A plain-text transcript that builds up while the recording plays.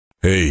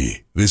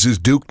Hey, this is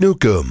Duke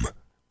Nukem.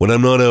 When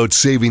I'm not out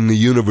saving the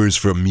universe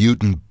from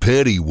mutant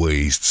petty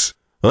wastes,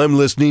 I'm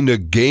listening to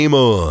Game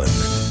On.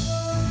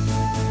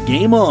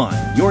 Game On,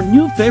 your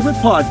new favorite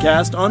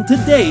podcast on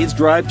today's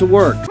drive to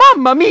work.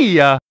 Mamma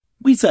mia!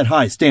 We set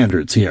high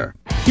standards here.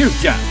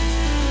 Here's Jeff.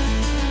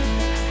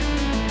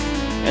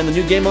 And the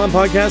new Game On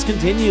podcast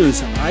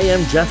continues. I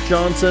am Jeff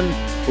Johnson.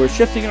 We're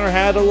shifting our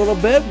hat a little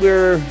bit.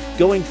 We're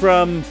going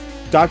from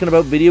talking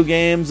about video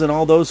games and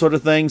all those sort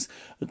of things,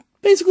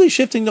 basically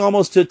shifting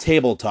almost to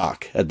table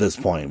talk at this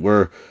point.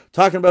 We're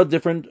talking about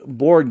different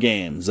board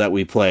games that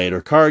we played or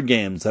card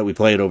games that we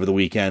played over the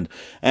weekend.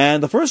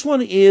 And the first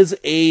one is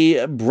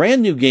a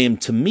brand new game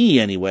to me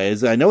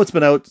anyways. I know it's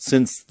been out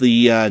since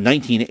the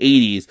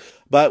 1980s,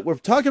 but we're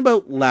talking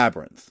about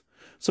Labyrinth.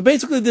 So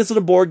basically this is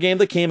a board game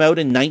that came out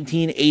in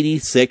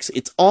 1986.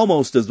 It's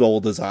almost as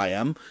old as I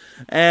am.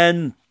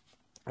 And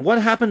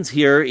what happens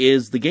here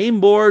is the game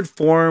board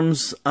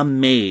forms a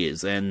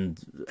maze, and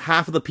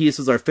half of the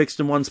pieces are fixed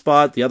in one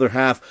spot, the other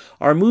half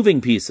are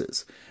moving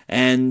pieces.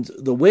 And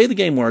the way the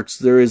game works,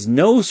 there is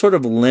no sort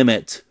of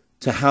limit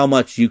to how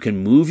much you can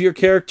move your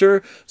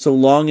character, so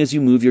long as you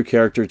move your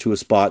character to a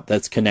spot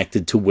that's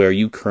connected to where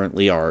you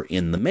currently are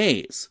in the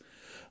maze.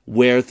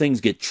 Where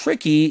things get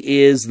tricky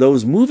is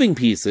those moving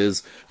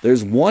pieces.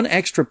 There's one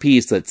extra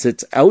piece that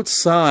sits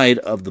outside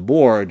of the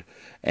board,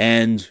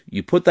 and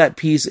you put that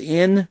piece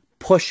in,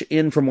 push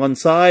in from one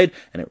side,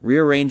 and it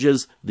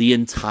rearranges the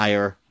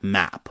entire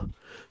map.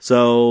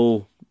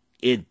 So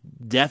it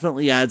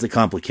definitely adds a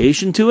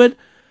complication to it.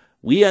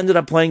 We ended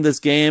up playing this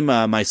game,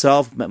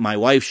 myself, my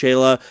wife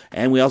Shayla,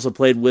 and we also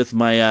played with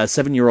my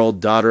 7-year-old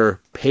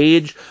daughter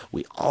Paige.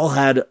 We all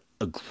had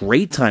a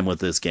great time with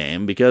this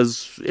game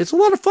because it's a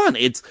lot of fun.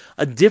 It's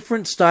a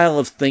different style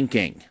of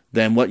thinking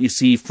than what you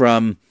see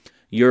from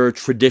your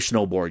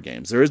traditional board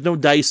games. There is no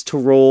dice to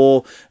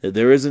roll.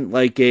 There isn't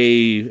like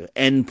a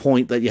end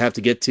point that you have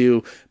to get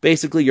to.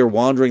 Basically, you're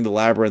wandering the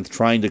labyrinth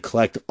trying to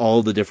collect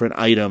all the different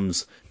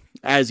items.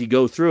 As you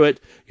go through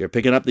it, you're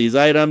picking up these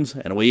items,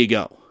 and away you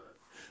go.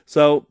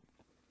 So,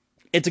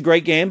 it's a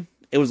great game.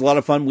 It was a lot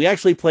of fun. We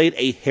actually played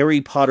a Harry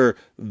Potter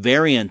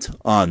variant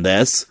on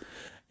this,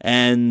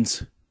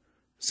 and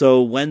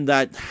so when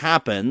that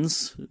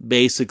happens,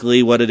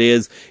 basically what it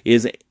is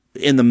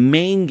in the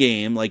main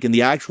game, like in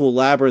the actual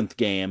Labyrinth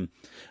game,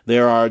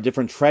 there are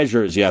different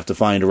treasures you have to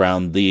find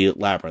around the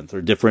labyrinth,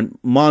 or different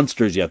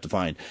monsters you have to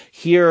find.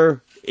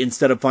 Here,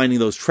 instead of finding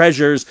those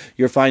treasures,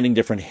 you're finding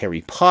different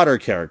Harry Potter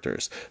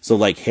characters. So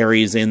like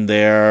Harry's in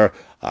there,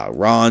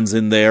 Ron's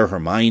in there,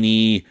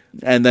 Hermione,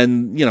 and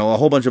then, you know, a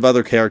whole bunch of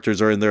other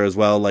characters are in there as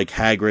well, like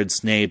Hagrid,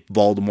 Snape,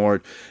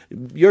 Voldemort.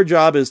 Your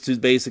job is to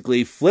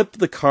basically flip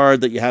the card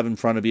that you have in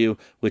front of you,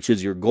 which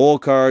is your goal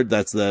card.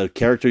 That's the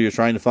character you're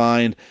trying to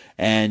find,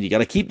 and you got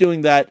to keep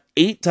doing that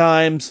 8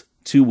 times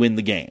to win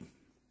the game.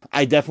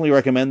 I definitely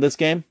recommend this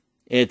game.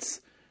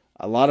 It's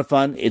a lot of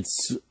fun.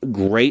 It's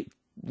great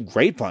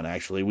fun,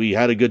 actually. We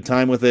had a good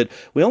time with it.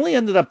 We only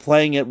ended up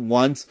playing it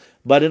once,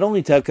 but it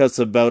only took us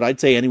about, I'd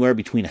say, anywhere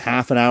between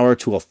half an hour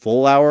to a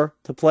full hour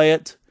to play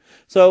it.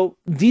 So,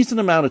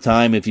 decent amount of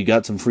time if you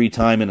got some free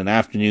time in an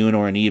afternoon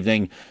or an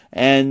evening,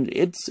 and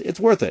it's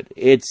worth it.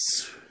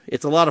 It's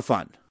a lot of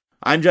fun.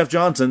 I'm Jeff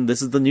Johnson.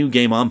 This is the new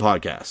Game On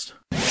Podcast.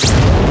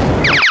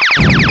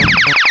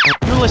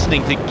 You're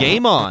listening to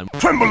Game On.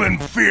 Tremble in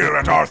fear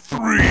at our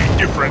 3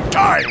 different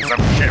kinds of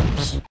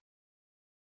ships.